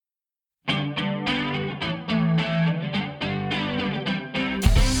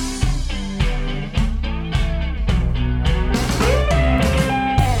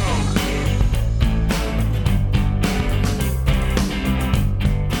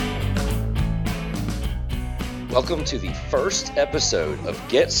Welcome to the first episode of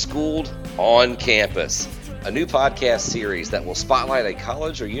Get Schooled on Campus, a new podcast series that will spotlight a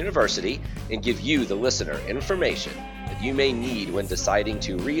college or university and give you, the listener, information that you may need when deciding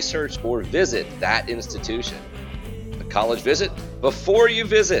to research or visit that institution. A college visit before you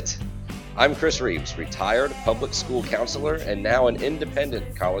visit. I'm Chris Reeves, retired public school counselor and now an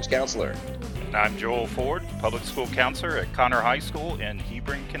independent college counselor. And I'm Joel Ford, public school counselor at Conner High School in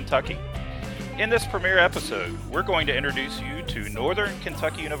Hebron, Kentucky. In this premiere episode, we're going to introduce you to Northern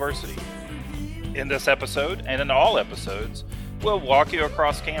Kentucky University. In this episode, and in all episodes, we'll walk you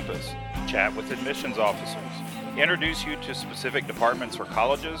across campus, chat with admissions officers, introduce you to specific departments or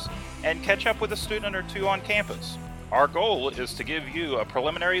colleges, and catch up with a student or two on campus. Our goal is to give you a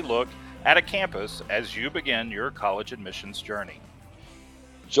preliminary look at a campus as you begin your college admissions journey.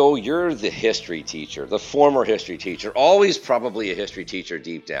 Joel, you're the history teacher, the former history teacher, always probably a history teacher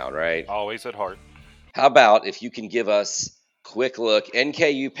deep down, right? Always at heart. How about if you can give us a quick look,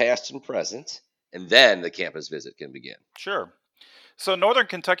 NKU past and present, and then the campus visit can begin. Sure. So Northern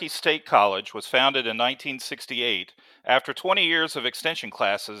Kentucky State College was founded in 1968 after 20 years of extension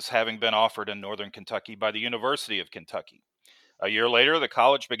classes having been offered in Northern Kentucky by the University of Kentucky. A year later, the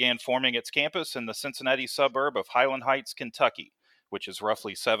college began forming its campus in the Cincinnati suburb of Highland Heights, Kentucky, which is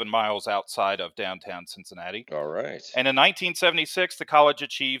roughly 7 miles outside of downtown Cincinnati. All right. And in 1976, the college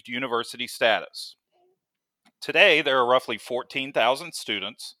achieved university status. Today, there are roughly 14,000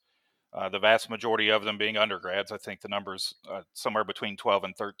 students, the vast majority of them being undergrads. I think the number's somewhere between 12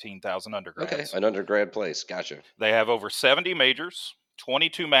 and 13,000 undergrads. Okay, an undergrad place. Gotcha. They have over 70 majors,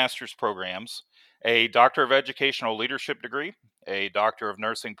 22 master's programs, a Doctor of Educational Leadership degree, a Doctor of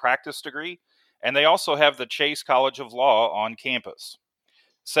Nursing Practice degree, and they also have the Chase College of Law on campus.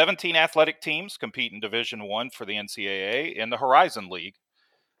 17 athletic teams compete in Division I for the NCAA in the Horizon League.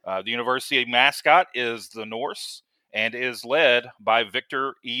 The university mascot is the Norse and is led by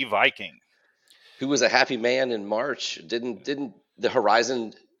Victor E. Viking, who was a happy man in March. Didn't the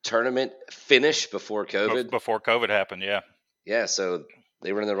Horizon tournament finish before COVID? Before COVID happened, yeah. Yeah, so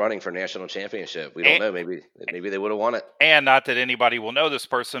they were in the running for national championship. We don't know. Maybe they would have won it. And not that anybody will know this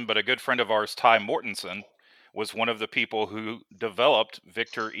person, but a good friend of ours, Ty Mortensen, was one of the people who developed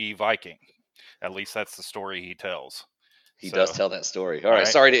Victor E. Viking. At least that's the story he tells. He does tell that story. All right.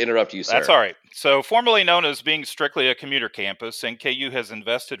 Sorry to interrupt you, sir. That's all right. So formerly known as being strictly a commuter campus, NKU has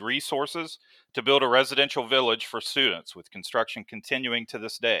invested resources to build a residential village for students, with construction continuing to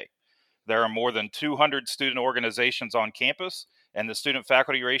this day. There are more than 200 student organizations on campus, and the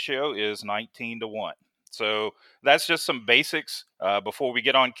student-faculty ratio is 19-1. So that's just some basics before we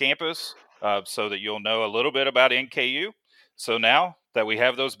get on campus so that you'll know a little bit about NKU. So now that we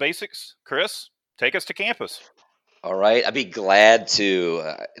have those basics, Chris, take us to campus. All right. I'd be glad to.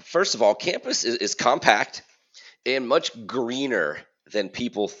 First of all, campus is compact and much greener than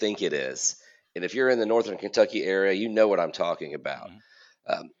people think it is. And if you're in the Northern Kentucky area, you know what I'm talking about.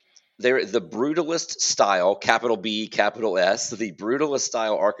 Mm-hmm. The brutalist style, capital B, capital S, the brutalist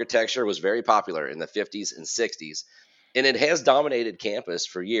style architecture was very popular in the 50s and 60s, and it has dominated campus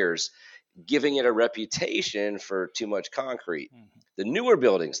for years, giving it a reputation for too much concrete. Mm-hmm. The newer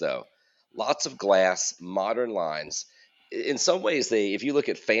buildings, though, lots of glass, modern lines. In some ways, if you look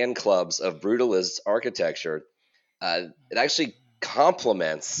at fan clubs of brutalist architecture, it actually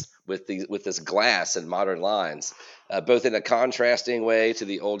complements with this glass and modern lines, both in a contrasting way to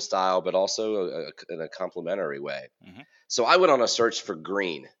the old style, but also in a complementary way. Mm-hmm. So I went on a search for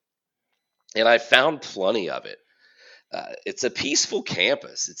green, and I found plenty of it. It's a peaceful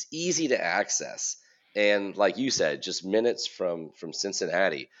campus. It's easy to access. And like you said, just minutes from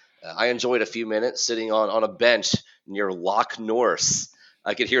Cincinnati. I enjoyed a few minutes sitting on a bench near Loch Norse.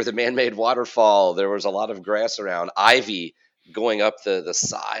 I could hear the man-made waterfall. There was a lot of grass around, ivy going up the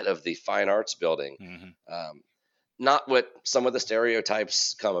side of the Fine Arts building. Mm-hmm. Not what some of the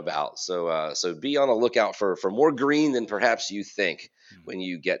stereotypes come about. So be on the lookout for more green than perhaps you think when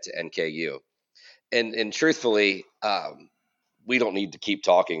you get to NKU. And truthfully, we don't need to keep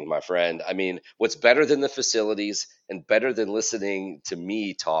talking, my friend. I mean, what's better than the facilities and better than listening to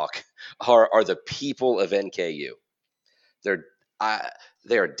me talk are the people of NKU.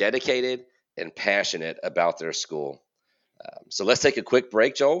 They are dedicated and passionate about their school. So let's take a quick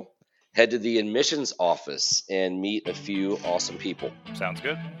break, Joel. Head to the admissions office and meet a few awesome people. Sounds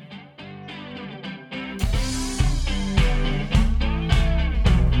good.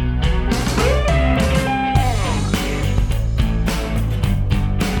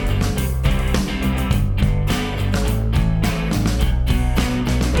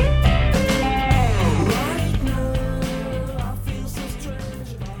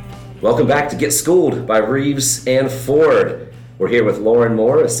 Welcome back to Get Schooled by Reeves and Ford. We're here with Lauren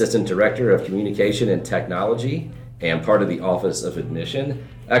Moore, Assistant Director of Communication and Technology and part of the Office of Admission.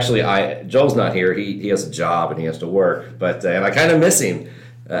 Actually, Joel's not here. He has a job and he has to work, but and I kind of miss him.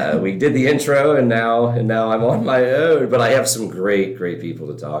 We did the intro and now I'm on my own, but I have some great people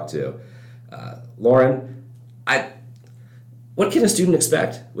to talk to. Lauren, what can a student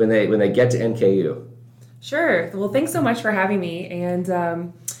expect when they get to NKU? Sure. Well, thanks so much for having me.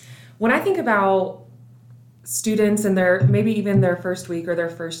 And when I think about students and maybe even their first week or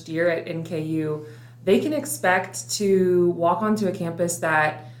their first year at NKU, they can expect to walk onto a campus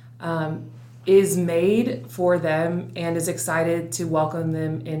that is made for them and is excited to welcome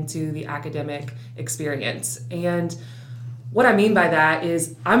them into the academic experience. And what I mean by that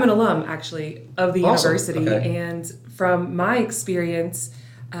is I'm an alum, actually, of the university. Okay. And from my experience,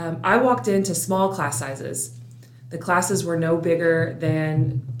 I walked into small class sizes. The classes were no bigger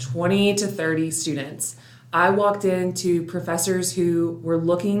than 20 to 30 students. I walked into professors who were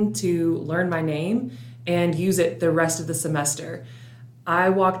looking to learn my name and use it the rest of the semester. I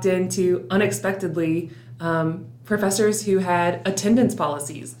walked into, unexpectedly, professors who had attendance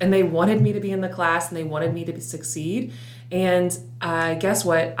policies, and they wanted me to be in the class and they wanted me to succeed. And guess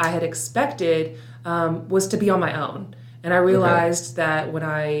what I had expected was to be on my own. And I realized that when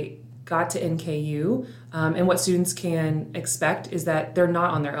I got to NKU, and what students can expect is that they're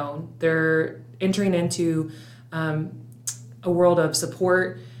not on their own. They're entering into a world of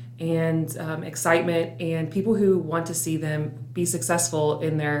support and excitement and people who want to see them be successful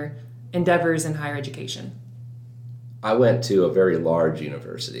in their endeavors in higher education. I went to a very large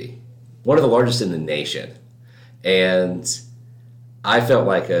university, one of the largest in the nation, and I felt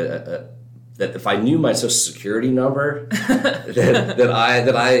like that if I knew my social security number,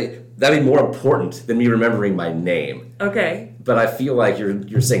 that'd be more important than me remembering my name. Okay. But I feel like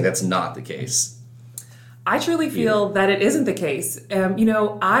you're saying that's not the case. I truly feel that it isn't the case.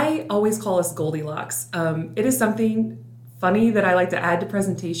 I always call us Goldilocks. It is something funny that I like to add to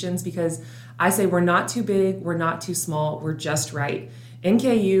presentations because I say we're not too big, we're not too small, we're just right.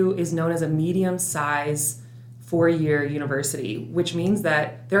 NKU is known as a medium-size four-year university, which means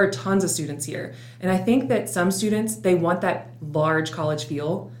that there are tons of students here. And I think that some students, they want that large college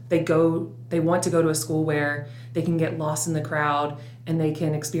feel. They want to go to a school where they can get lost in the crowd and they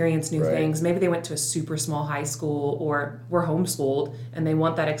can experience new things. Maybe they went to a super small high school or were homeschooled and they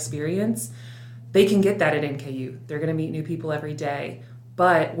want that experience. They can get that at NKU. They're going to meet new people every day.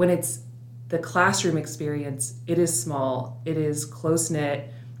 But when it's the classroom experience, it is small, it is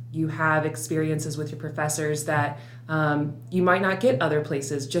close-knit. You have experiences with your professors that you might not get other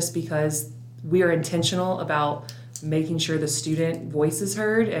places just because we are intentional about making sure the student voice is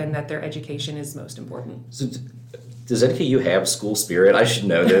heard and that their education is most important. So does NKU have school spirit? I should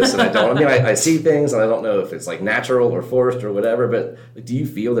know this, and I don't. I mean, I see things, and I don't know if it's like natural or forced or whatever, but do you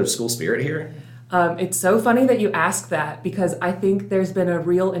feel there's school spirit here? It's so funny that you ask that because I think there's been a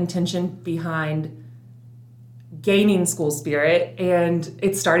real intention behind gaining school spirit, and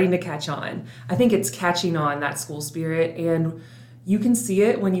it's starting to catch on. I think it's catching on, that school spirit, and you can see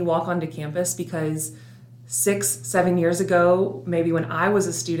it when you walk onto campus because 6-7 years ago, maybe when I was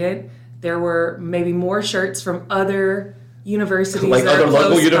a student, there were maybe more shirts from other universities, like that other are local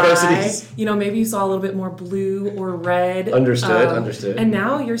close universities. by. Maybe you saw a little bit more blue or red. Understood. And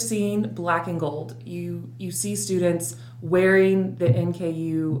now you're seeing black and gold. You see students wearing the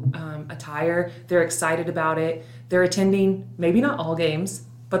NKU attire. They're excited about it. They're attending maybe not all games,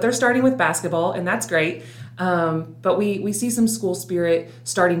 but they're starting with basketball, and that's great. But we see some school spirit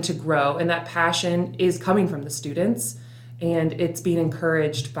starting to grow, and that passion is coming from the students, and it's being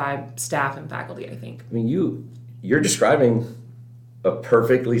encouraged by staff and faculty, I think. I mean, you're describing a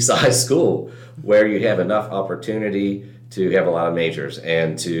perfectly sized school where you have enough opportunity to have a lot of majors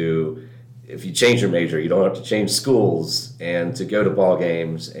and if you change your major, you don't have to change schools and to go to ball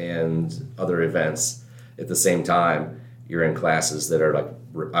games and other events at the same time. You're in classes that are like,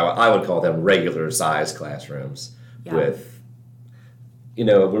 I would call them regular size classrooms with,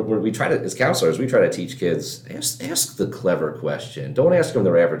 we try to, as counselors, we try to teach kids, ask the clever question. Don't ask them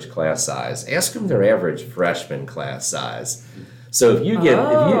their average class size. Ask them their average freshman class size. So if you get,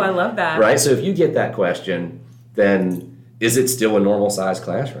 I love that. Right. So if you get that question, then is it still a normal size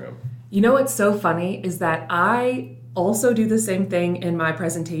classroom? You know what's so funny is that I also do the same thing in my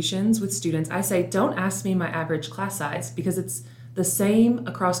presentations with students. I say, don't ask me my average class size because it's the same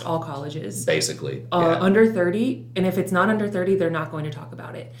across all colleges. Basically. Under 30, and if it's not under 30, they're not going to talk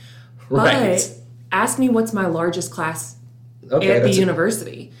about it. Right. But ask me what's my largest class at the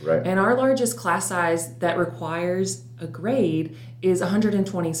university. Right. And our largest class size that requires a grade is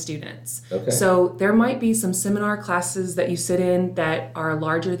 120 students. Okay. So there might be some seminar classes that you sit in that are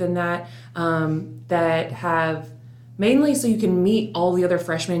larger than that, that have mainly so you can meet all the other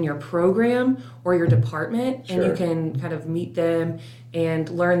freshmen in your program or your department, and you can kind of meet them and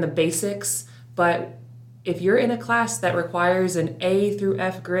learn the basics. But if you're in a class that requires an A through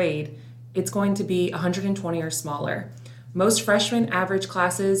F grade, it's going to be 120 or smaller. Most freshman average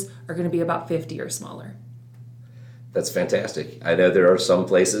classes are going to be about 50 or smaller. That's fantastic. I know there are some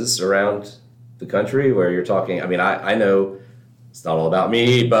places around the country where you're talking, I know it's not all about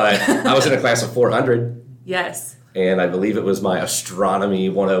me, but I was in a class of 400. Yes. And I believe it was my Astronomy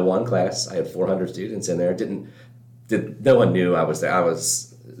 101 class. I had 400 students in there. No one knew I was there.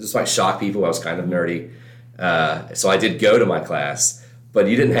 This might shock people. I was kind of nerdy. So I did go to my class, but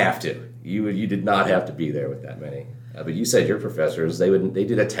you didn't have to. You did not have to be there with that many. But you said your professors, they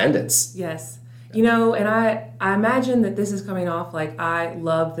did attendance. Yes. And I imagine that this is coming off like I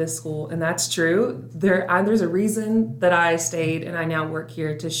love this school, and that's true. There's a reason that I stayed and I now work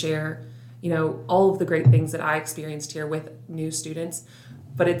here to share, all of the great things that I experienced here with new students.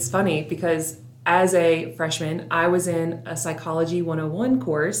 But it's funny because as a freshman, I was in a Psychology 101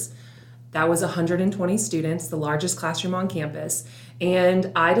 course. That was 120 students, the largest classroom on campus.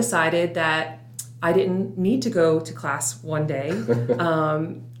 And I decided that I didn't need to go to class one day.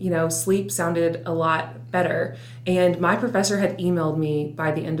 Sleep sounded a lot better. And my professor had emailed me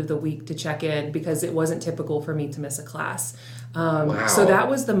by the end of the week to check in because it wasn't typical for me to miss a class. Wow. So that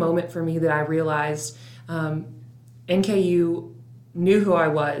was the moment for me that I realized NKU knew who I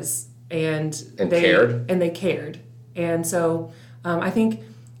was and they cared. And they cared. And so I think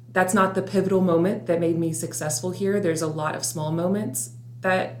that's not the pivotal moment that made me successful here. There's a lot of small moments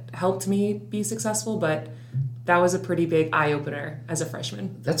that helped me be successful, but that was a pretty big eye-opener as a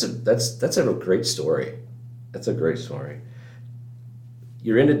freshman. That's a great story. That's a great story.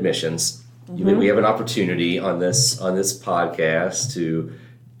 You're in admissions. Mm-hmm. We have an opportunity on this podcast to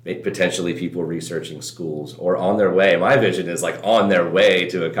make potentially people researching schools or on their way. My vision is like on their way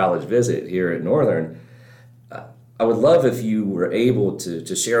to a college visit here at Northern. I would love if you were able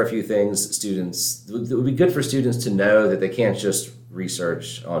to share a few things students. It would be good for students to know that they can't just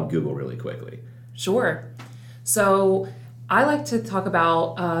research on Google really quickly. Sure. So I like to talk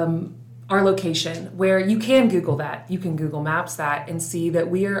about our location, where you can Google that. You can Google Maps that and see that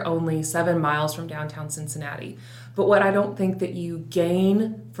we are only 7 miles from downtown Cincinnati. But what I don't think that you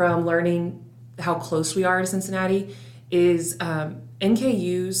gain from learning how close we are to Cincinnati is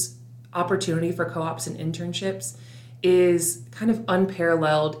NKU's opportunity for co-ops and internships is kind of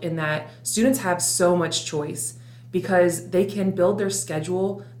unparalleled in that students have so much choice because they can build their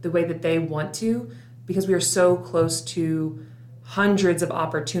schedule the way that they want to because we are so close to hundreds of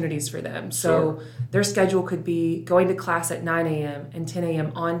opportunities for them. So their schedule could be going to class at 9 a.m. and 10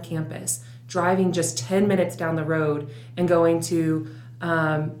 a.m. on campus, driving just 10 minutes down the road and going to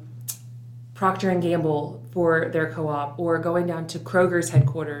Procter & Gamble for their co-op, or going down to Kroger's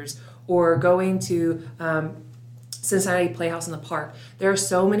headquarters, or going to Cincinnati Playhouse in the Park. There are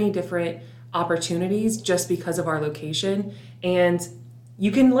so many different opportunities just because of our location, and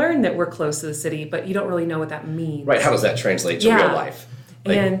you can learn that we're close to the city, but you don't really know what that means. Right, how does that translate to real life?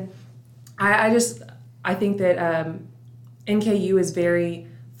 And I think that NKU is very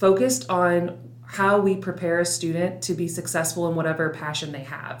focused on how we prepare a student to be successful in whatever passion they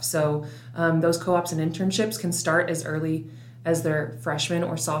have. So those co-ops and internships can start as early as their freshman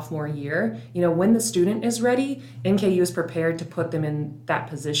or sophomore year. When the student is ready, NKU is prepared to put them in that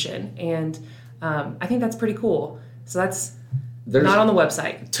position. And I think that's pretty cool. So that's not on the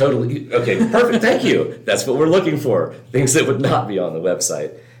website. Totally. Okay, perfect. Thank you. That's what we're looking for. Things that would not be on the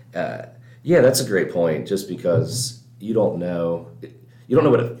website. That's a great point. Just because you don't know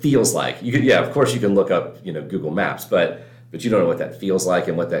what it feels like. Of course you can look up, Google Maps, but you don't know what that feels like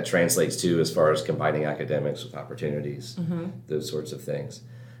and what that translates to as far as combining academics with opportunities, those sorts of things.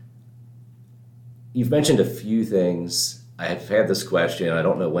 You've mentioned a few things. I have had this question. I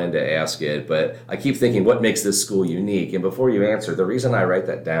don't know when to ask it, but I keep thinking, what makes this school unique? And before you answer, the reason I write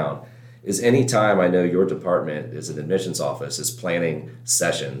that down is anytime I know your department as an admissions office is planning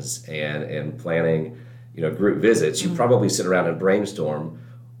sessions and planning, group visits, you probably sit around and brainstorm,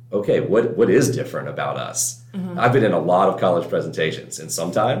 okay, what is different about us? I've been in a lot of college presentations, and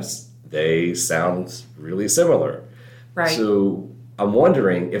sometimes they sound really similar. Right. So I'm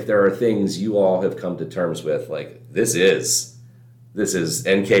wondering if there are things you all have come to terms with, like this is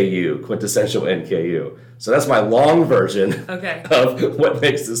NKU, quintessential NKU. So that's my long version Okay. of what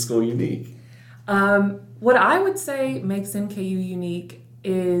makes this school unique. What I would say makes NKU unique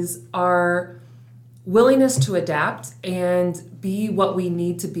is our willingness to adapt and be what we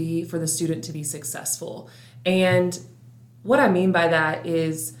need to be for the student to be successful. And what I mean by that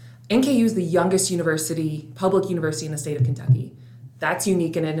is NKU is the youngest public university in the state of Kentucky. That's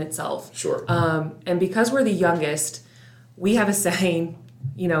unique in itself. Sure. And because we're the youngest, we have a saying,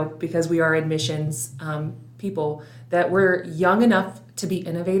 because we are admissions people, that we're young enough to be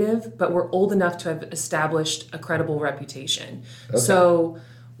innovative, but we're old enough to have established a credible reputation. Okay. So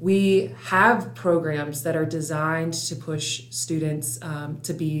we have programs that are designed to push students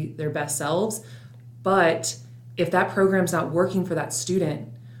to be their best selves, but if that program's not working for that student,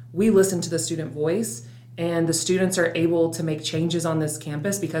 we listen to the student voice, and the students are able to make changes on this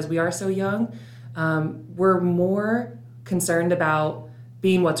campus because we are so young. We're more concerned about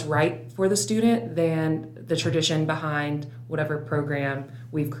being what's right for the student than the tradition behind whatever program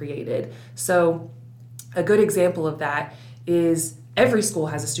we've created. So a good example of that is every school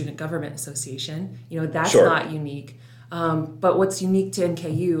has a student government association. That's Sure. not unique. But what's unique to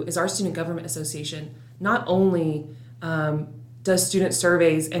NKU is our student government association not only does student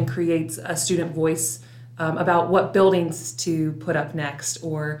surveys and creates a student voice about what buildings to put up next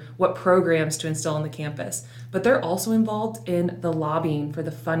or what programs to install on the campus, but they're also involved in the lobbying for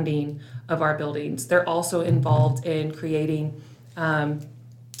the funding of our buildings. They're also involved in creating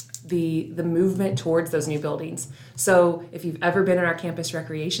the movement towards those new buildings. So if you've ever been in our campus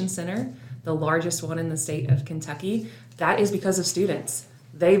recreation center, the largest one in the state of Kentucky, that is because of students.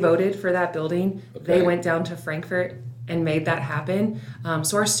 They voted for that building. Okay. They went down to Frankfort and made that happen.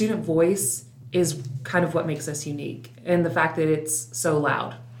 So our student voice is kind of what makes us unique, and the fact that it's so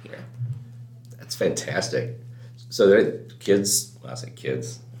loud here. That's fantastic. So there, kids, well, I say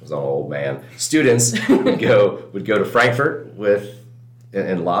kids, I was an old man. Students would go to Frankfort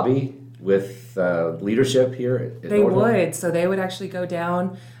and lobby with leadership here at They would. So they would actually go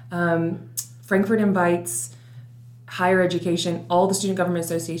down. Frankfort invites higher education, all the student government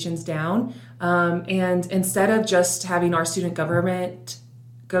associations down. And instead of just having our student government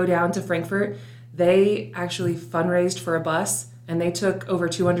go down to Frankfort, they actually fundraised for a bus, and they took over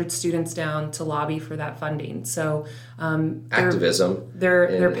 200 students down to lobby for that funding. So activism.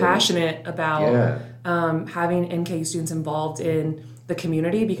 They're passionate about having NKU students involved in the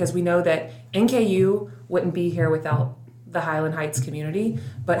community, because we know that NKU wouldn't be here without the Highland Heights community,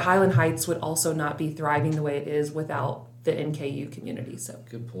 but Highland Heights would also not be thriving the way it is without the NKU community. So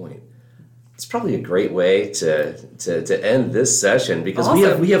good point. It's probably a great way to end this session, because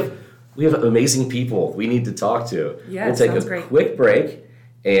awesome. we have amazing people we need to talk to. Yeah, we'll take a great. quick break,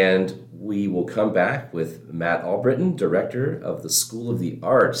 and we will come back with Matt Albritton, Director of the School of the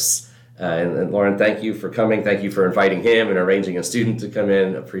Arts. And Lauren, thank you for coming. Thank you for inviting him and arranging a student to come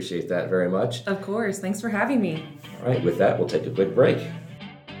in. Appreciate that very much. Of course. Thanks for having me. All right, with that, we'll take a quick break.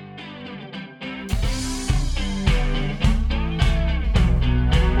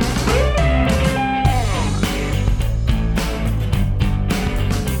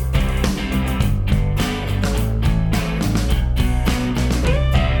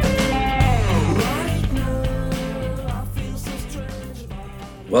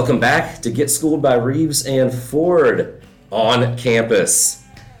 Welcome back to Get Schooled by Reeves and Ford on campus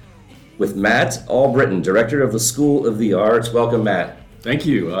with Matt Albritton, Director of the School of the Arts. Welcome, Matt. Thank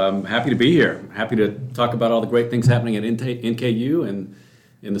you. I'm happy to be here. Happy to talk about all the great things happening at NKU and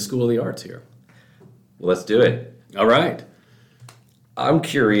in the School of the Arts here. Well, let's do it. All right. I'm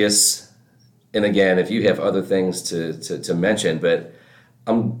curious, and again, if you have other things to mention, but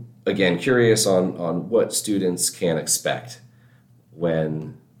I'm, again, curious on what students can expect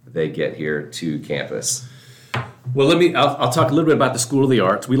when they get here to campus. Well, I'll talk a little bit about the School of the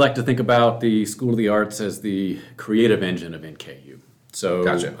Arts. We like to think about the School of the Arts as the creative engine of NKU. So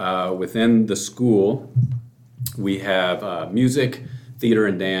gotcha. Within the school, we have music, theater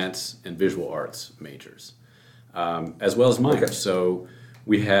and dance, and visual arts majors, as well as minors. Okay. So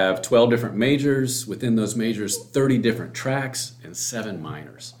we have 12 different majors. Within those majors, 30 different tracks and 7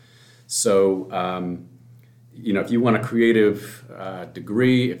 minors. So if you want a creative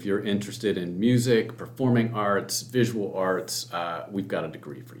degree, if you're interested in music, performing arts, visual arts, we've got a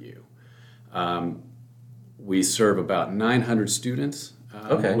degree for you. We serve about 900 students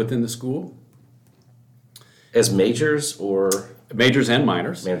within the school. As majors or? Majors and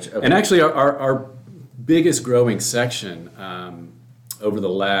minors. Okay. And actually our biggest growing section over the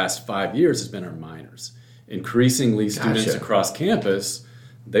last 5 years has been our minors. Increasingly, students across campus,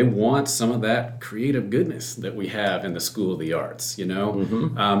 they want some of that creative goodness that we have in the School of the Arts,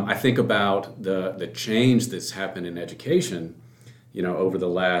 Mm-hmm. I think about the change that's happened in education over the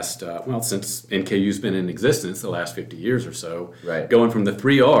last, since NKU's been in existence, the last 50 years or so, Right. going from the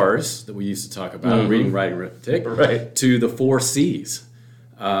 3 R's that we used to talk about, reading, writing, arithmetic, Right. to the 4 C's,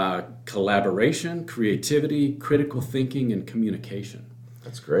 collaboration, creativity, critical thinking, and communication.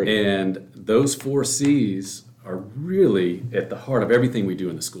 That's great. And those 4 C's are really at the heart of everything we do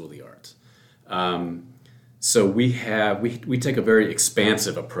in the School of the Arts. So we take a very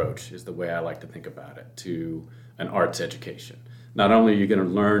expansive approach, is the way I like to think about it, to an arts education. Not only are you going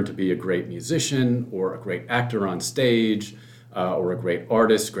to learn to be a great musician or a great actor on stage or a great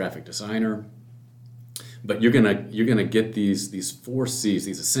artist, graphic designer, but you're gonna get these 4 C's,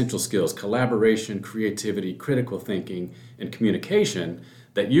 these essential skills: collaboration, creativity, critical thinking, and communication,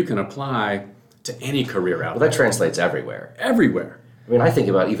 that you can apply to any career out Well, there. that translates everywhere. Everywhere. I mean, I think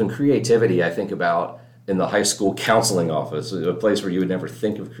about even creativity. I think about in the high school counseling office, a place where you would never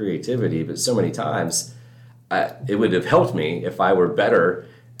think of creativity, but so many times it would have helped me if I were better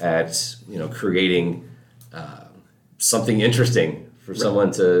at creating something interesting for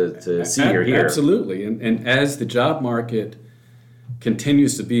someone to see or hear. Absolutely. And as the job market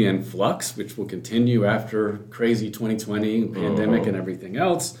continues to be in flux, which will continue after crazy 2020 and pandemic and everything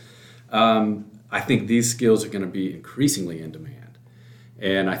else, I think these skills are going to be increasingly in demand.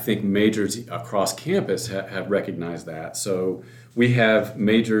 And I think majors across campus have recognized that. So we have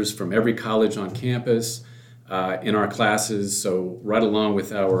majors from every college on campus in our classes. So right along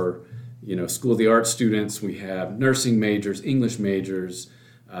with our School of the Arts students, we have nursing majors, English majors,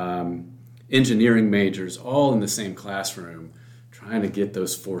 engineering majors, all in the same classroom, trying to get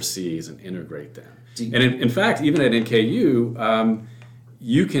those 4 C's and integrate them. And in fact, even at NKU,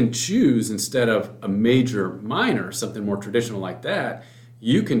 you can choose, instead of a major minor, something more traditional like that,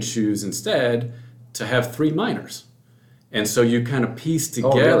 you can choose instead to have 3 minors. And so you kind of piece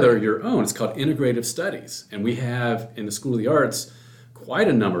together your own. It's called integrative studies. And we have in the School of the Arts quite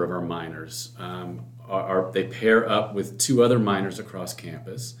a number of our minors. They pair up with 2 other minors across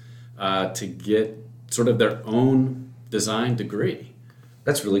campus to get sort of their own design degree.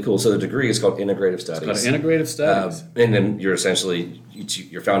 That's really cool. So the degree is called integrative studies. It's called integrative studies. And then you're essentially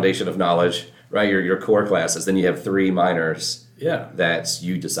your foundation of knowledge, right? Your core classes. Then you have 3 minors that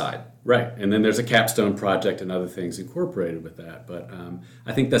you decide. Right, and then there's a capstone project and other things incorporated with that. But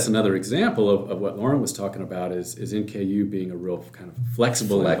I think that's another example of what Lauren was talking about is NKU being a real kind of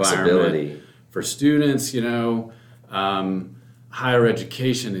flexible environment for students. Higher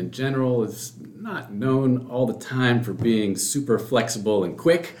education in general is not known all the time for being super flexible and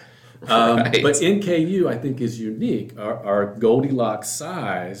quick. Right. But NKU, I think, is unique. Our Goldilocks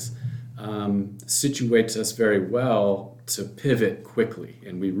size situates us very well to pivot quickly,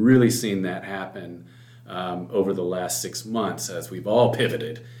 and we've really seen that happen over the last 6 months as we've all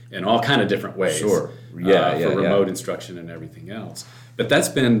pivoted in all kind of different ways. Sure. For remote instruction and everything else. But that's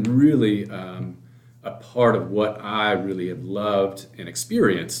been really a part of what I really have loved and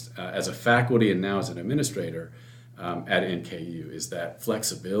experienced as a faculty and now as an administrator at NKU, is that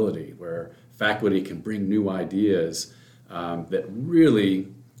flexibility where faculty can bring new ideas that really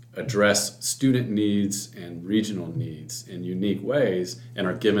address student needs and regional needs in unique ways and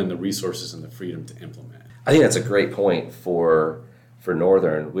are given the resources and the freedom to implement. I think that's a great point for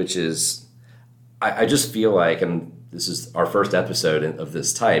Northern, which is, I just feel like, and this is our first episode of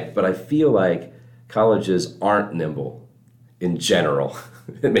this type, but I feel like colleges aren't nimble in general.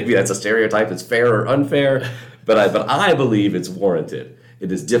 Maybe that's a stereotype that's fair or unfair, but I believe it's warranted.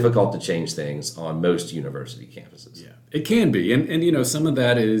 It is difficult to change things on most university campuses. Yeah, it can be, and some of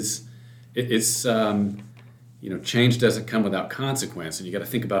that is change doesn't come without consequence, and you got to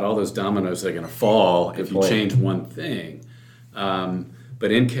think about all those dominoes that are going to fall if you change one thing.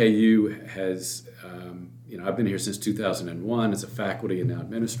 But NKU has, I've been here since 2001 as a faculty and now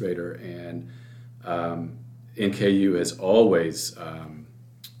administrator, and NKU has always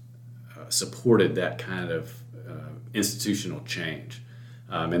supported that kind of institutional change.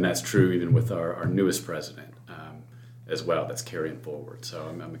 And that's true even with our newest president as well. That's carrying forward. So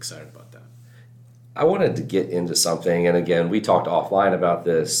I'm excited about that. I wanted to get into something, and again, we talked offline about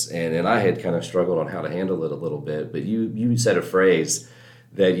this, and I had kind of struggled on how to handle it a little bit, but you said a phrase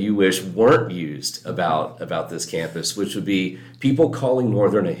that you wish weren't used about this campus, which would be people calling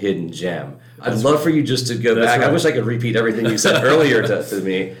Northern a hidden gem. I'd love for you just to go back. Right. I wish I could repeat everything you said earlier to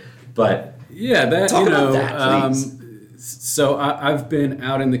me, but yeah, talk about that, please. So I've been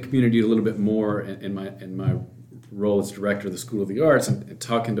out in the community a little bit more in my role as director of the School of the Arts and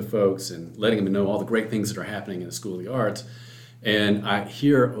talking to folks and letting them know all the great things that are happening in the School of the Arts. And I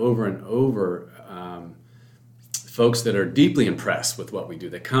hear over and over folks that are deeply impressed with what we do.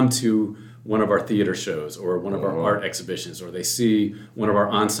 They come to one of our theater shows or one of our art exhibitions, or they see one of our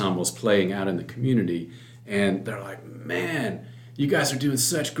ensembles playing out in the community, and they're like, man, you guys are doing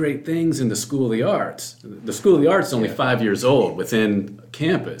such great things in the School of the Arts. The School of the Arts is only 5 years old within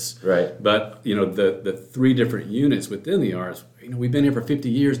campus. Right. But, the 3 different units within the arts, we've been here for 50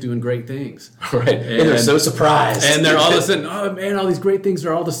 years doing great things. Right. And they're so surprised. And they're all of a sudden, oh man, all these great things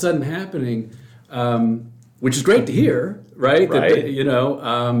are all of a sudden happening, which is great to hear, right? Right.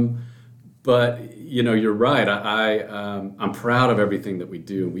 But you're right. I'm proud of everything that we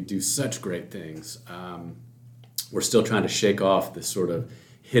do. We do such great things. We're still trying to shake off this sort of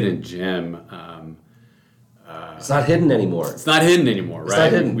hidden gem. It's not hidden anymore. It's not hidden anymore, right? It's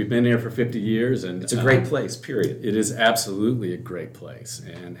not hidden. We've been here for 50 years, and it's a great place. Period. It is absolutely a great place,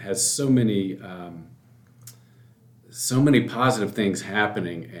 and has so many positive things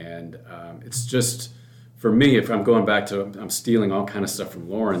happening. And it's just, for me, if I'm going back to, I'm stealing all kind of stuff from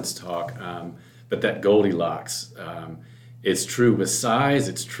Lauren's talk, but that Goldilocks, it's true with size.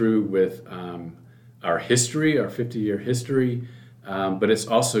 It's true with our history, our 50-year history, but it's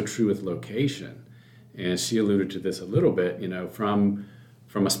also true with location. And she alluded to this a little bit, from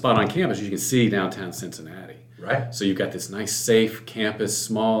a spot on campus, you can see downtown Cincinnati. Right. So you've got this nice, safe campus,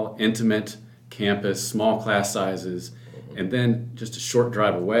 small, intimate campus, small class sizes, and then just a short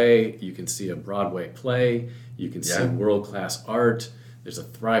drive away, you can see a Broadway play, you can see world-class art, there's a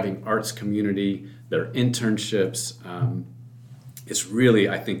thriving arts community, there are internships. It's really,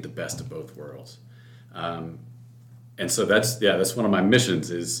 I think, the best of both worlds. And so that's one of my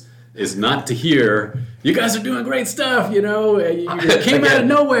missions is not to hear, you guys are doing great stuff, you came out of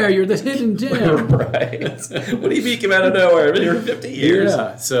nowhere, you're this hidden gem. Right. What do you mean came out of nowhere? I've been here for 50 years.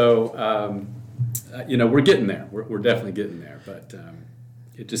 Yeah, so, we're getting there. We're definitely getting there, but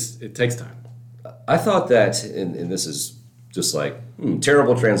it takes time. I thought that, and this is just like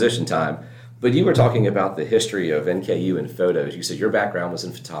terrible transition time, but you were talking about the history of NKU and photos. You said your background was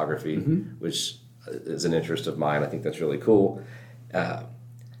in photography, which is an interest of mine. I think that's really cool.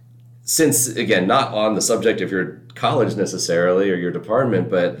 Since, again, not on the subject of your college necessarily or your department,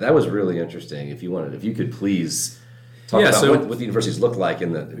 but that was really interesting. If you could please talk about what the universities look like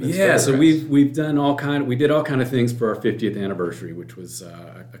in the so we've done we did all kind of things for our 50th anniversary, which was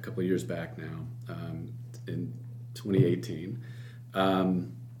a couple of years back now, in 2018.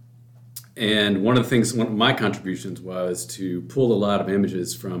 And one of my contributions was to pull a lot of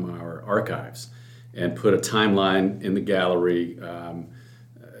images from our archives and put a timeline in the gallery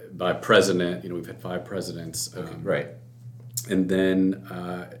by president. We've had 5 presidents. Right. And then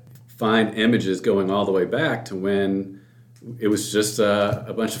find images going all the way back to when it was just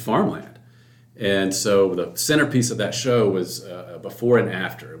a bunch of farmland. And so the centerpiece of that show was before and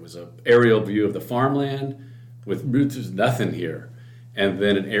after. It was an aerial view of the farmland with there's nothing here. And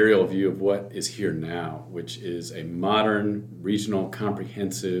then an aerial view of what is here now, which is a modern, regional,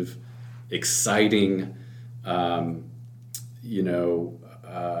 comprehensive, exciting,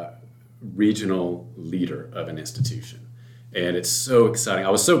 regional leader of an institution. And it's so exciting. I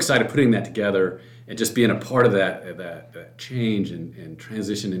was so excited putting that together and just being a part of that change and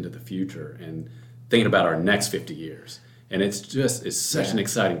transition into the future and thinking about our next 50 years. And it's such an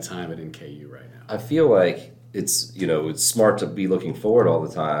exciting time at NKU right now. I feel like it's smart to be looking forward all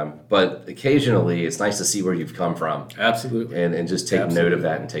the time, but occasionally it's nice to see where you've come from. Absolutely. And just take note of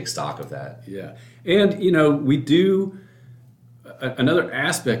that and take stock of that. Yeah. And, we do, another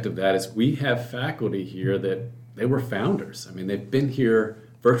aspect of that is we have faculty here that they were founders. I mean, they've been here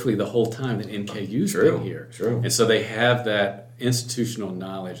virtually the whole time that NKU's been here. True. And so they have that institutional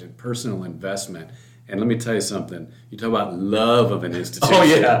knowledge and personal investment. And let me tell you something. You talk about love of an institution. Oh,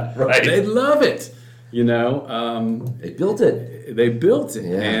 yeah, right. They love it. They built it. They built it.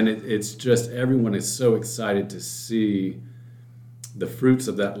 Yeah. And it's just, everyone is so excited to see the fruits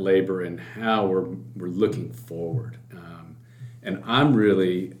of that labor and how we're looking forward. And I'm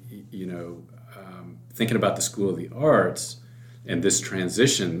really, thinking about the School of the Arts and this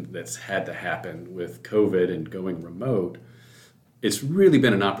transition that's had to happen with COVID and going remote. It's really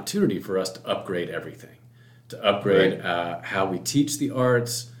been an opportunity for us to upgrade everything, to upgrade how we teach the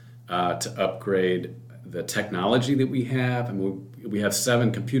arts, to upgrade the technology that we have. I mean, we have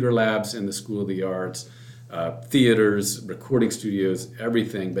 7 computer labs in the School of the Arts, theaters, recording studios,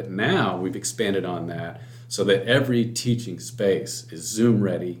 everything. But now we've expanded on that so that every teaching space is Zoom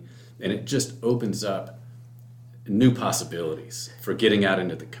ready, and it just opens up new possibilities for getting out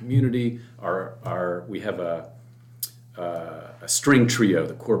into the community. We have a string trio,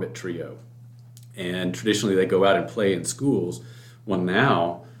 the Corbett Trio, and traditionally they go out and play in schools. Well,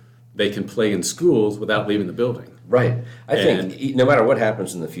 now they can play in schools without leaving the building. Right. I think no matter what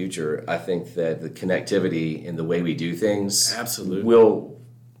happens in the future, I think that the connectivity and the way we do things Absolutely.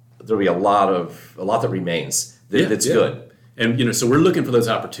 There'll be a lot that remains that's good. And so we're looking for those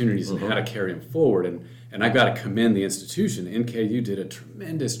opportunities and how to carry them forward. And I've got to commend the institution. NKU did a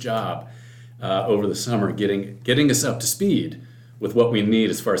tremendous job over the summer getting us up to speed with what we need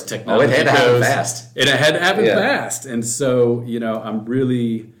as far as technology goes. It had to happen fast. It had to happen fast. And so, I'm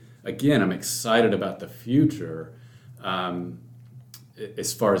really, again, I'm excited about the future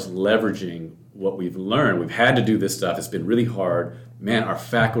as far as leveraging what we've learned. We've had to do this stuff. It's been really hard. Man, our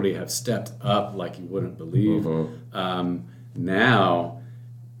faculty have stepped up like you wouldn't believe. Now,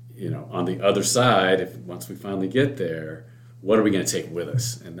 on the other side, once we finally get there, what are we going to take with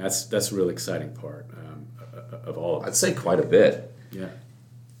us? And that's a really exciting part of all of it. I'd say quite a bit. Yeah.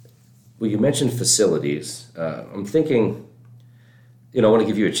 Well, you mentioned facilities. I'm thinking, I want to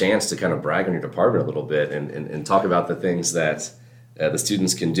give you a chance to kind of brag on your department a little bit and talk about the things that the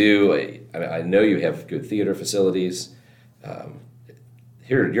students can do. I know you have good theater facilities.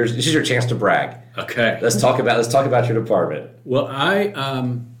 This is your chance to brag. Okay. Let's talk about your department. Well, at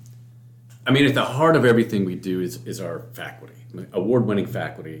the heart of everything we do is our faculty, award-winning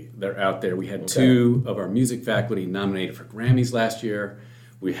faculty. They're out there. We had 2 of our music faculty nominated for Grammys last year.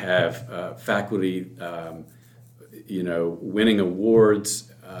 We have faculty, winning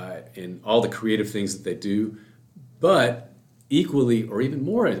awards in all the creative things that they do. But equally, or even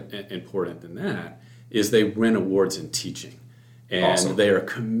more important than that, is they win awards in teaching. And awesome. They are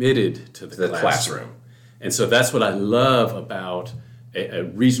committed to the classroom. And so that's what I love about a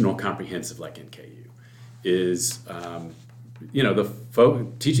regional comprehensive like NKU is,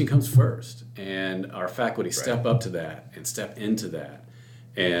 teaching comes first, and our faculty step up to that and step into that.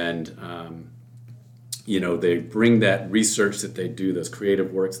 And, they bring that research that they do, those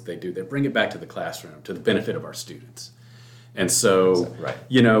creative works that they do, they bring it back to the classroom to the benefit of our students. And so,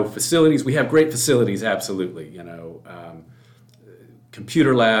 facilities, we have great facilities, absolutely,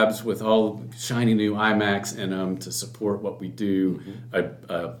 computer labs with all shiny new iMacs in them to support what we do,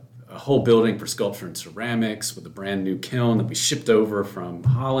 a whole building for sculpture and ceramics with a brand new kiln that we shipped over from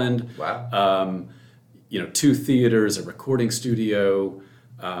Holland. Wow. 2 theaters, a recording studio,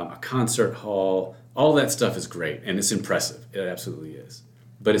 a concert hall. All that stuff is great, and it's impressive. It absolutely is.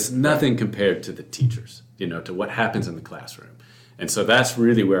 But it's nothing compared to the teachers, to what happens in the classroom. And so that's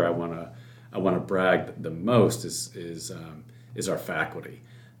really where I want to brag the most is our faculty.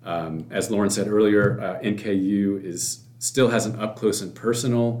 As Lauren said earlier, NKU still has an up close and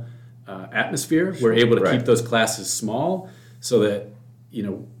personal atmosphere. We're able to keep those classes small so that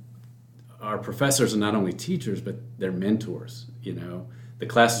our professors are not only teachers but they're mentors. The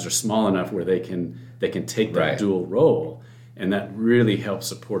classes are small enough where they can take that dual role, and that really helps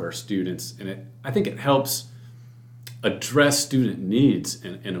support our students. And I think it helps address student needs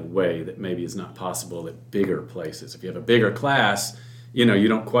in a way that maybe is not possible at bigger places. If you have a bigger class, you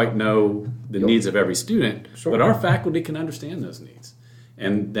don't quite know the needs of every student, but our faculty can understand those needs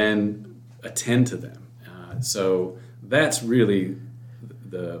and then attend to them. So that's really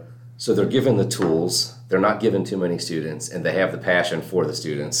So they're given the tools, they're not given too many students, and they have the passion for the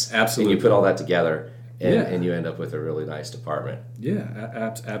students. Absolutely. And you put all that together, and you end up with a really nice department.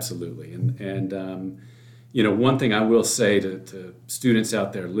 Yeah, absolutely. And one thing I will say to students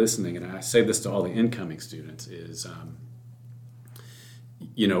out there listening, and I say this to all the incoming students, is,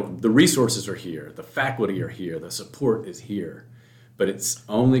 the resources are here, the faculty are here, the support is here, but it's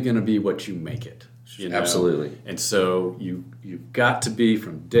only going to be what you make it. Absolutely. And so you've got to be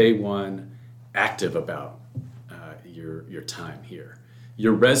from day one active about your time here.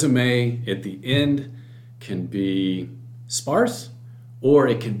 Your resume at the end can be sparse or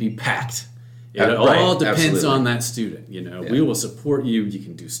it can be packed. It all depends on that student. We will support you. You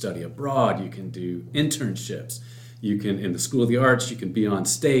can do study abroad. You can do internships. You can, in the School of the Arts, you can be on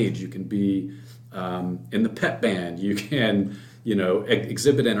stage. You can be in the pep band. You can,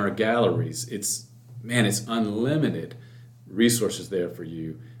 exhibit in our galleries. It's unlimited resources there for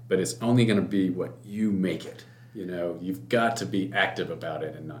you, but it's only going to be what you make it. You've got to be active about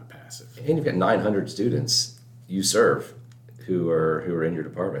it and not passive. And you've got 900 students you serve who are in your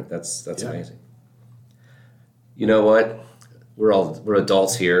department. That's amazing. You know what? We're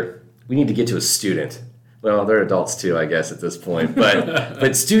adults here. We need to get to a student. Well, they're adults too, I guess, at this point.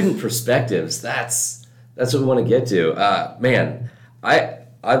 But student perspectives, that's what we want to get to. Man,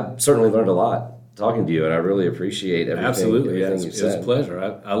 I've certainly learned a lot talking to you, and I really appreciate everything. Absolutely, everything you've said. It's a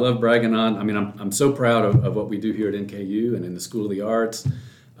pleasure. I love bragging on. I'm so proud of what we do here at NKU and in the School of the Arts.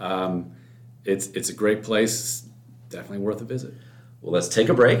 It's a great place. Definitely worth a visit. Well, let's take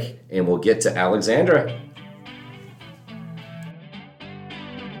a break and we'll get to Alexandra.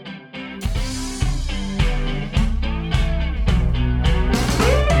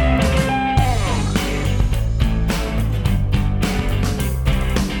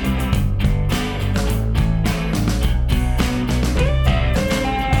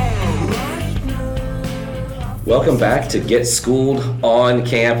 Welcome back to Get Schooled on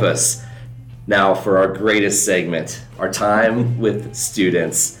Campus. Now for our greatest segment, our time with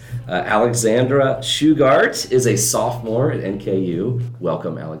students. Alexandra Shugart is a sophomore at NKU.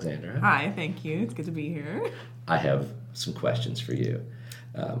 Welcome, Alexandra. Hi, thank you. It's good to be here. I have some questions for you.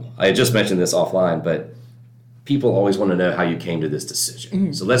 I had just mentioned this offline, but people always want to know how you came to this decision.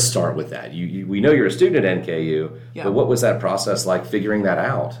 Mm-hmm. So let's start with that. We know you're a student at NKU, but what was that process like figuring that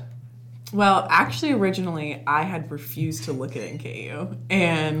out? Well, actually, originally, I had refused to look at NKU,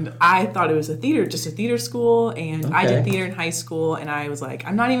 and I thought it was just a theater school, and I did theater in high school, and I was like,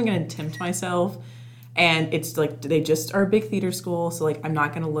 I'm not even going to tempt myself, and it's like, they just are a big theater school, so like, I'm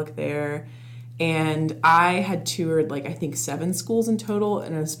not going to look there, and I had toured like, I think 7 schools in total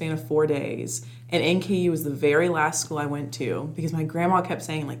in a span of 4 days, and NKU was the very last school I went to, because my grandma kept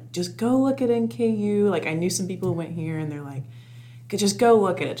saying, like, just go look at NKU, like, I knew some people who went here, and they're like, just go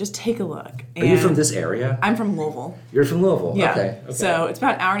look at it. Just take a look. And are you from this area? I'm from Louisville. You're from Louisville? Yeah. Okay. So it's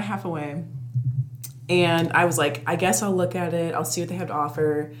about an hour and a half away. And I was like, I guess I'll look at it. I'll see what they have to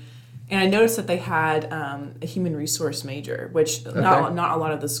offer. And I noticed that they had a human resource major, which not a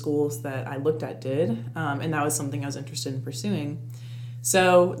lot of the schools that I looked at did. And that was something I was interested in pursuing.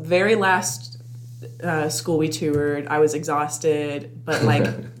 So very last school we toured, I was exhausted. But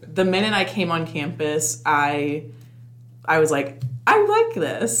like the minute I came on campus, I was like, I like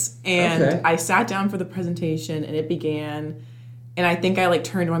this. And I sat down for the presentation and it began. And I think I like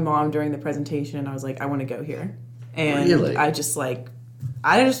turned to my mom during the presentation and I was like, I want to go here. And really? it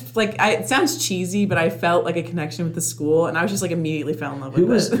sounds cheesy, but I felt like a connection with the school and I was just like immediately fell in love with it.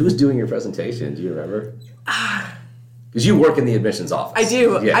 Who was doing your presentation? Do you remember? Because you work in the admissions office. I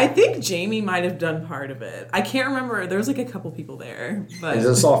do. Yeah. I think Jamie might have done part of it. I can't remember. There was like a couple people there. But as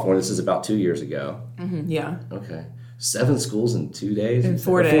a sophomore, this is about 2 years ago. Mm-hmm, yeah. Okay. 7 schools in 2 days? In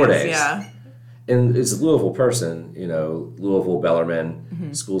 4 days. 4 days, yeah. And as a Louisville person, Louisville,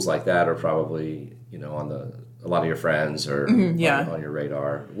 Bellarmine, schools like that are probably, on a lot of your friends or on your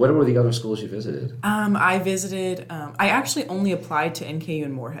radar. What were the other schools you visited? I visited, I actually only applied to NKU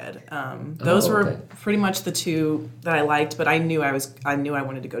and Moorhead. Those were pretty much the two that I liked, but I knew I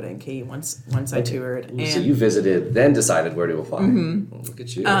wanted to go to NKU once I toured. And so you visited, then decided where to apply. Mm-hmm. Well, look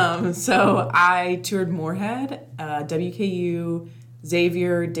at you. So I toured Moorhead, WKU,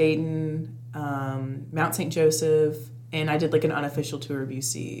 Xavier, Dayton, Mount St. Joseph, and I did like an unofficial tour of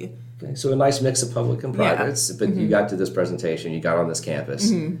UC. Okay, so a nice mix of public and privates, but you got to this presentation, you got on this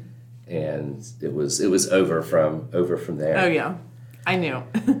campus, and it was over from there. Oh yeah, I knew.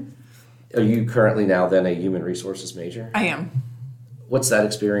 Are you currently now then a human resources major? I am. What's that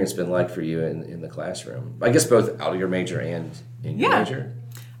experience been like for you in the classroom? I guess both out of your major and in your major.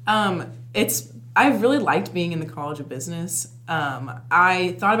 I've really liked being in the College of Business.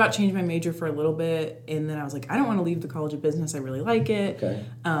 I thought about changing my major for a little bit, and then I was like, I don't want to leave the College of Business. I really like it. Okay.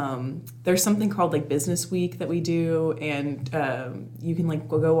 There's something called like Business Week that we do, and you can like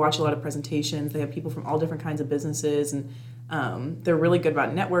go watch a lot of presentations. They have people from all different kinds of businesses, and they're really good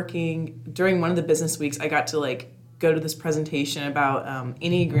about networking. During one of the Business Weeks, I got to like go to this presentation about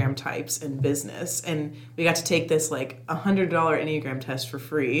Enneagram types in business, and we got to take this like $100 Enneagram test for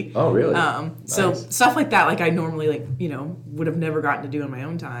free. Oh, really? Nice. So stuff like that, like I normally would have never gotten to do on my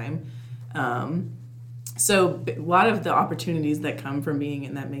own time. So a lot of the opportunities that come from being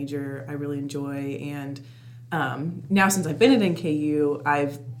in that major, I really enjoy. And now since I've been at NKU,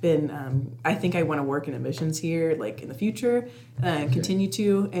 I've been, I think I want to work in admissions here, like in the future, and continue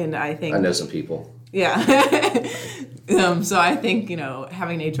to. And I think I know some people. Yeah. So I think,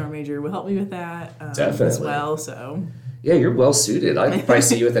 having an HR major will help me with that as well. So yeah, you're well suited. I'd probably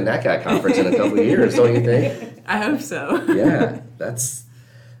see you at the NACAC conference in a couple of years, don't you think? I hope so. Yeah, that's...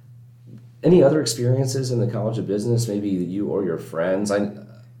 Any other experiences in the College of Business, maybe you or your friends?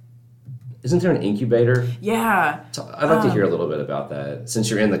 Isn't there an incubator? Yeah. I'd like to hear a little bit about that.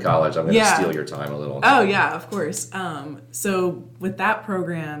 Since you're in the college, I'm going to steal your time a little. Oh, yeah, of course. So with that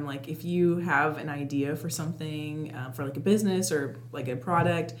program, like if you have an idea for something, for like a business or like a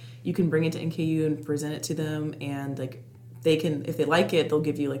product, you can bring it to NKU and present it to them. And like they can, if they like it, they'll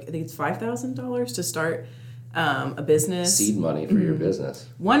give you like, I think it's $5,000 to start a business. Seed money for your business.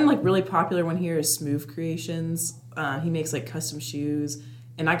 One like really popular one here is Smooth Creations. He makes like custom shoes.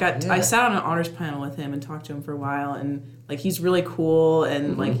 And I sat on an honors panel with him and talked to him for a while, and like he's really cool,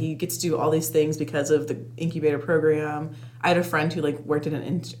 and like he gets to do all these things because of the incubator program. I had a friend who like worked in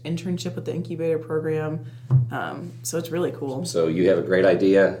an internship with the incubator program, so it's really cool. So you have a great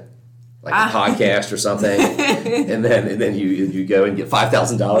idea, like a podcast or something, and then you go and get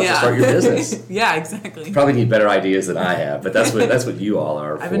 $5,000 to start your business. Yeah, exactly. You probably need better ideas than I have, but that's what you all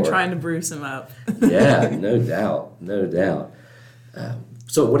are for. I've been trying to brew some up. Yeah, no doubt.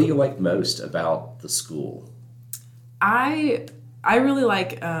 So what do you like most about the school? I really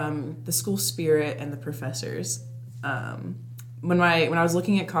like the school spirit and the professors. When I was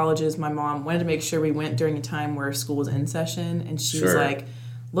looking at colleges, my mom wanted to make sure we went during a time where school was in session, and she was like,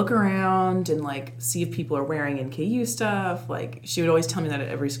 look around and like see if people are wearing NKU stuff. Like she would always tell me that at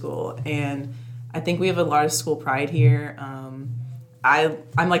every school, and I think we have a lot of school pride here.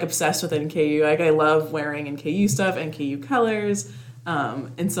 I'm like obsessed with NKU. Like I love wearing NKU stuff, NKU colors.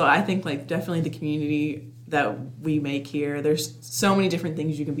 And so I think like definitely the community that we make here, there's so many different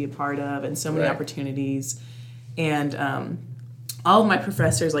things you can be a part of and so many opportunities. And all of my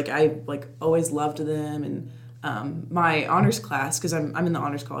professors, like I like always loved them. And my honors class, because I'm in the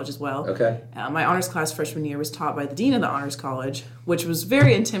honors college as well. Okay. My honors class freshman year was taught by the dean of the honors college, which was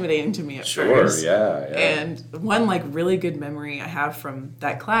very intimidating to me at first. Yeah. And one like really good memory I have from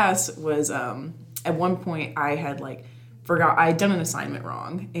that class was at one point I had like I'd done an assignment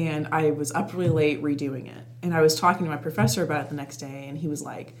wrong, and I was up really late redoing it. And I was talking to my professor about it the next day, and he was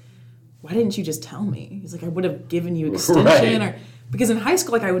like, why didn't you just tell me? He's like, I would have given you extension. Because in high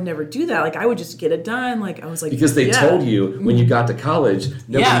school, like, I would never do that. Like, I would just get it done. Like, I was like... Because they told you when you got to college,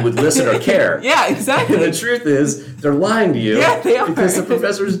 nobody would listen or care. Yeah, exactly. And the truth is, they're lying to you. Yeah, they are. Because the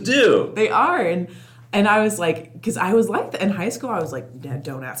professors do. They are. And I was like, because I was like that in high school, I was like,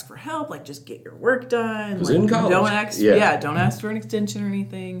 don't ask for help. Like, just get your work done. Because like, in college. Don't ask for an extension or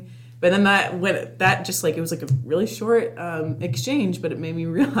anything. But then that just like, it was like a really short exchange, but it made me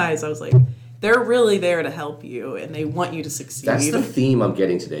realize, I was like, they're really there to help you, and they want you to succeed. That's the theme I'm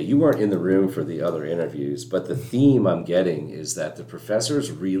getting today. You weren't in the room for the other interviews, but the theme I'm getting is that the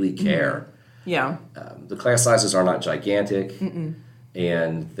professors really care. Yeah. The class sizes are not gigantic.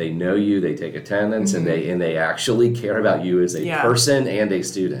 And they know you, they take attendance, and they actually care about you as a person and a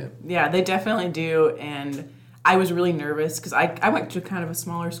student. Yeah, they definitely do. And I was really nervous because I went to kind of a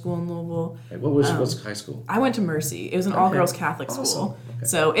smaller school in Louisville. Hey, what's high school? I went to Mercy. It was an all-girls Catholic school. Okay.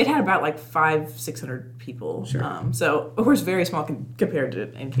 So it had about like 500-600 people. Sure. So of course very small compared to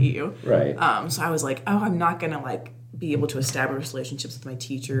NKU. Right. So I was like, I'm not going to like be able to establish relationships with my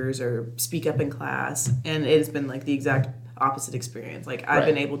teachers or speak up in class. And it has been like the exact opposite experience. Like I've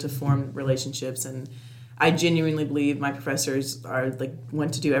been able to form relationships, and I genuinely believe my professors are like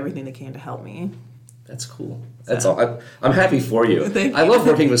want to do everything they can to help me. That's cool. That's all. I'm happy for you. I love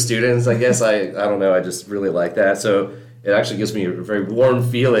working with students. I guess I don't know. I just really like that. So it actually gives me a very warm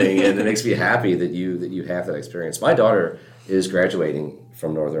feeling, and it makes me happy that you have that experience. My daughter is graduating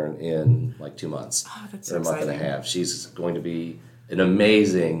from Northern in like 2 months. Oh, that's so in a month exciting. and a half. She's going to be an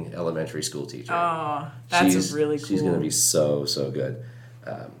amazing elementary school teacher. Oh, that's really cool. She's going to be so good.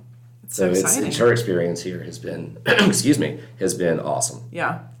 So exciting. It's her experience here has been, has been awesome.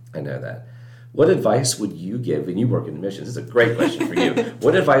 Yeah. I know that. What advice would you give, and you work in admissions, this is a great question for you.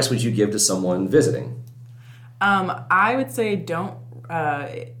 What advice would you give to someone visiting? I would say don't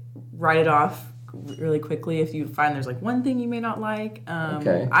write it off really quickly if you find there's like one thing you may not like.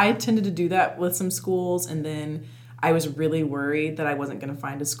 I tended to do that with some schools, and then I was really worried that I wasn't going to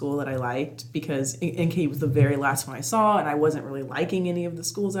find a school that I liked because NK was the very last one I saw, and I wasn't really liking any of the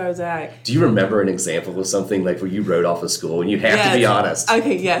schools I was at. Do you remember an example of something like where you wrote off a school, and you have to be honest?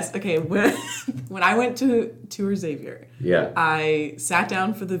 Okay. When I went to Tour Xavier, I sat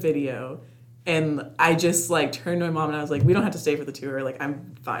down for the video, and I just like turned to my mom and I was like, "We don't have to stay for the tour. Like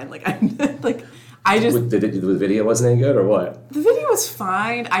I'm fine. Like I'm like I just." The video wasn't any good, or what? The video was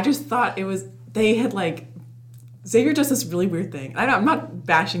fine. I just thought they had like. Xavier does this really weird thing. I'm not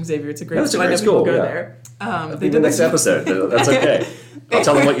bashing Xavier. It's a great school. I know people go there. They did next episode. That's okay. I'll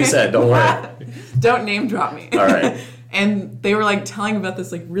tell them what you said. Don't worry. Don't name drop me. All right. And they were like telling about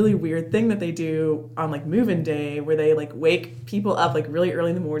this like really weird thing that they do on like move-in day, where they like wake people up like really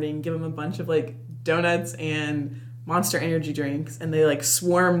early in the morning, give them a bunch of like donuts and Monster energy drinks, and they like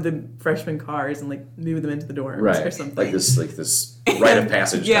swarm the freshman cars and like move them into the dorms or something. Like this rite of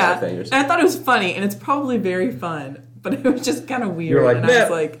passage kind of thing. And I thought it was funny, and it's probably very fun, but it was just kind of weird. You're like, and I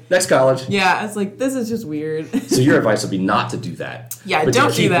was like, next college. Yeah, I was like, this is just weird. So your advice would be not to do that. Yeah, but don't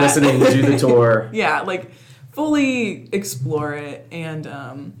to keep do that. Listening, do the tour. Yeah, like fully explore it and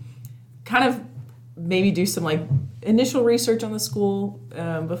kind of maybe do some like initial research on the school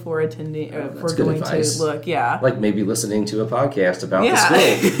before attending, before good going advice. to look. Yeah. Like maybe listening to a podcast about Yeah.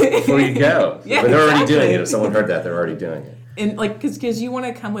 the school before you go. Yeah, But they're already exactly. doing it. If someone heard that, they're already doing it. And like, because you want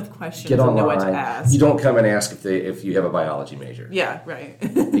to come with questions Get and know what to online. ask. You don't come and ask if you have a biology major. Yeah, right.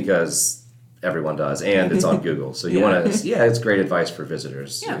 Because everyone does, and it's on Google. So you Yeah. want to, it's great advice for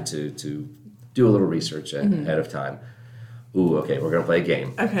visitors Yeah. to do a little research ahead of time. Ooh, okay, we're going to play a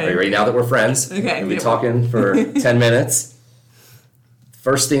game. Okay. Are you ready now that we're friends? Okay, We'll be yeah. talking for 10 minutes.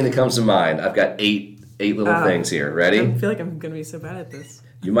 First thing that comes to mind, I've got eight little things here. I Ready? feel like I'm going to be so bad at this.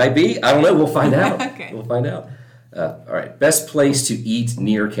 You might be. I don't know. We'll find out. Okay. We'll find out. All right. Best place to eat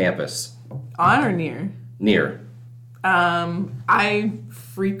near campus? On or near? Near. I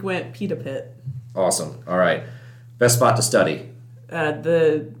frequent Pita Pit, Awesome. All right. Best spot to study?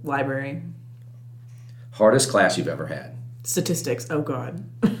 the library. Hardest class you've ever had? Statistics. Oh God,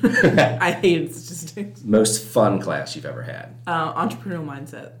 I hated statistics. Most fun class you've ever had? Entrepreneurial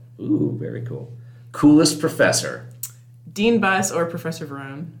mindset. Ooh, very cool. Coolest professor? Dean Buss or Professor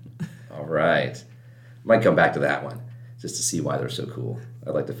Verone. All right. Might come back to that one just to see why they're so cool.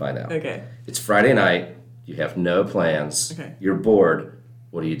 I'd like to find out. Okay. It's Friday night. You have no plans. Okay. You're bored.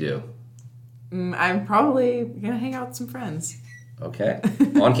 What do you do? I'm probably gonna hang out with some friends. Okay.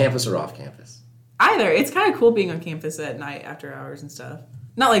 On campus or off campus? Either. It's kind of cool being on campus at night after hours and stuff.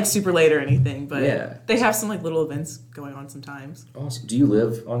 Not like super late or anything, but Yeah. they have some like little events going on sometimes. Awesome. Do you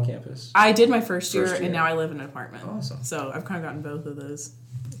live on campus? I did my first year, First year. and now I live in an apartment. Awesome. So I've kind of gotten both of those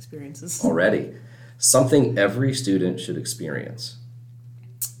experiences. Already. Something every student should experience.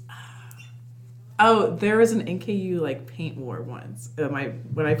 Oh, there was an NKU like paint war once.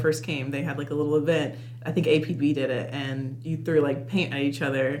 When I first came, they had like a little event. I think APB did it, and you threw like paint at each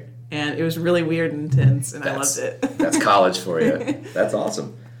other, and it was really weird and intense, and I loved it. That's college for you. That's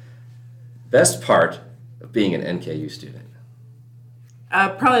awesome. Best part of being an NKU student?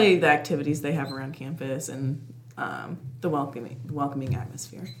 Probably the activities they have around campus and the welcoming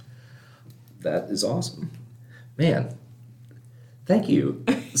atmosphere. That is awesome. Man, thank you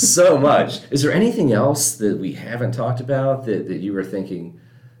so much. Is there anything else that we haven't talked about that you were thinking,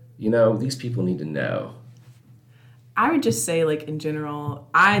 these people need to know? I would just say, like, in general,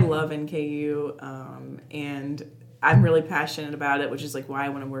 I love NKU, and I'm really passionate about it, which is, like, why I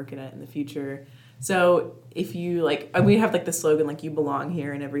want to work in it in the future. So if you, like, we have, like, the slogan, like, you belong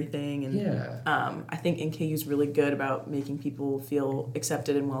here and everything, and Yeah. I think NKU is really good about making people feel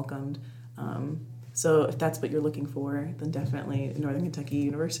accepted and welcomed. So if that's what you're looking for, then definitely Northern Kentucky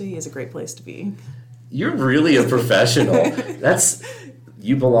University is a great place to be. You're really a professional.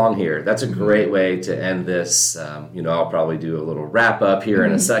 You belong here. That's a great way to end this. I'll probably do a little wrap up here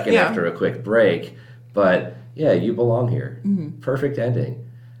in a second Yeah. after a quick break. But yeah, you belong here. Perfect ending.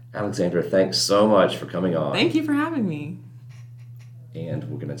 Alexandra, thanks so much for coming on. Thank you for having me. And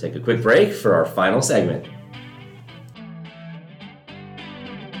we're going to take a quick break for our final segment.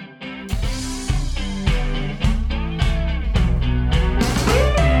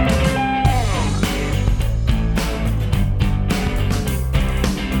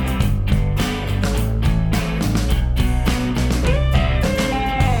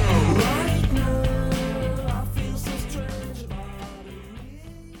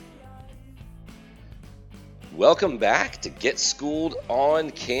 Welcome back to Get Schooled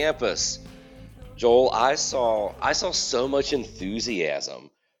on Campus. Joel, I saw so much enthusiasm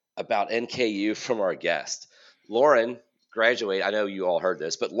about NKU from our guest. Lauren graduated, I know you all heard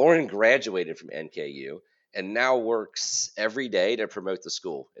this, but Lauren graduated from NKU and now works every day to promote the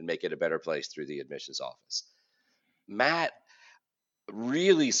school and make it a better place through the admissions office. Matt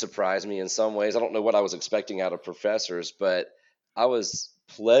really surprised me in some ways. I don't know what I was expecting out of professors, but I was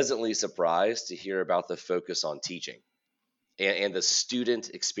pleasantly surprised to hear about the focus on teaching and the student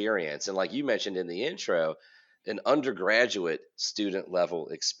experience. And like you mentioned in the intro, an undergraduate student level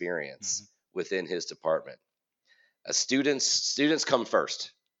experience within his department. Students come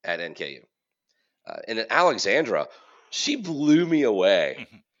first at NKU. And Alexandra, she blew me away.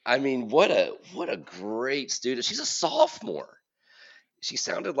 I mean, what a great student. She's a sophomore. She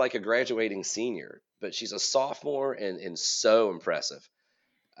sounded like a graduating senior, but she's a sophomore and so impressive.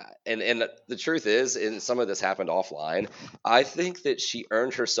 And the truth is, and some of this happened offline, I think that she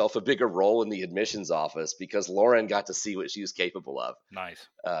earned herself a bigger role in the admissions office because Lauren got to see what she was capable of. Nice.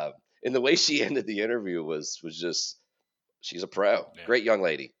 And the way she ended the interview was just, she's a pro. Yeah. Great young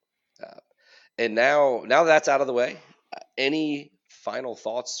lady. And now that's out of the way, any final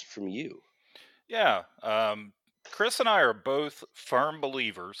thoughts from you? Yeah. Chris and I are both firm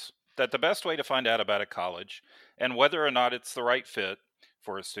believers that the best way to find out about a college and whether or not it's the right fit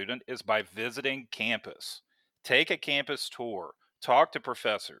for a student is by visiting campus. Take a campus tour, talk to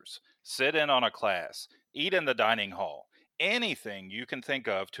professors, sit in on a class, eat in the dining hall. Anything you can think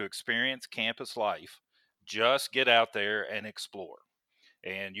of to experience campus life, just get out there and explore.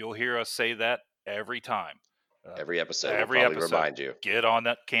 And you'll hear us say that every time. Every episode, Every we'll probably episode. remind you. Get on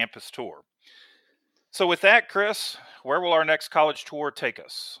that campus tour. So with that, Chris, where will our next college tour take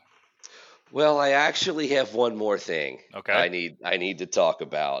us? Well, I actually have one more thing Okay. I need to talk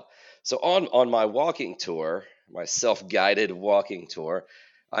about. So on my walking tour, my self-guided walking tour,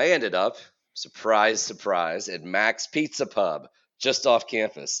 I ended up, surprise, surprise, at Mac's Pizza Pub just off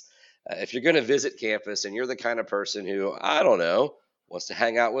campus. If you're going to visit campus and you're the kind of person who, I don't know, wants to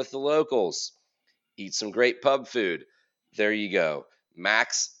hang out with the locals, eat some great pub food, there you go.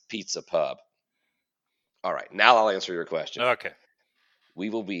 Mac's Pizza Pub. All right, now I'll answer your question. Okay. We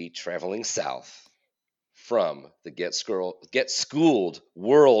will be traveling south from the Get Schooled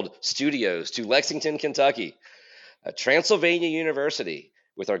World Studios to Lexington, Kentucky, Transylvania University,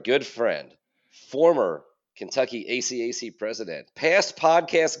 with our good friend, former Kentucky ACAC president, past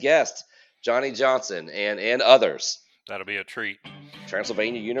podcast guest, Johnny Johnson, and others. That'll be a treat.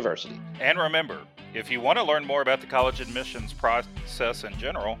 Transylvania University. And remember, if you want to learn more about the college admissions process in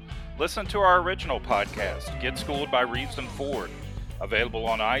general, listen to our original podcast, Get Schooled by Reeves and Ford, available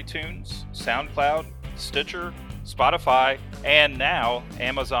on iTunes, SoundCloud, Stitcher, Spotify, and now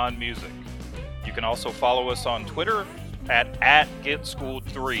Amazon Music. You can also follow us on Twitter at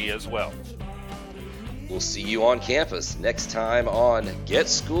GetSchooled3 as well. We'll see you on campus next time on Get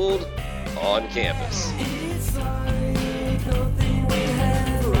Schooled on Campus.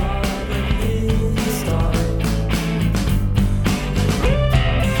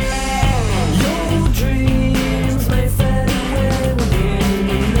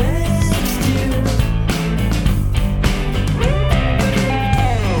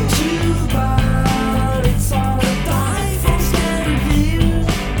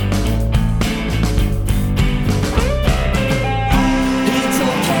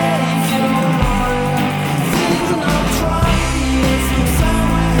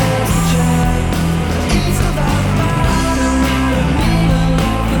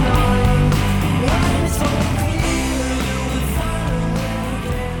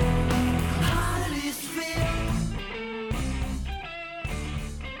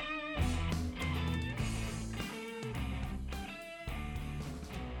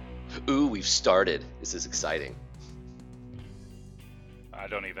 Ooh, we've started. This is exciting. I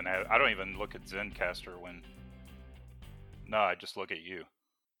don't even look at Zencastr when. No, I just look at you.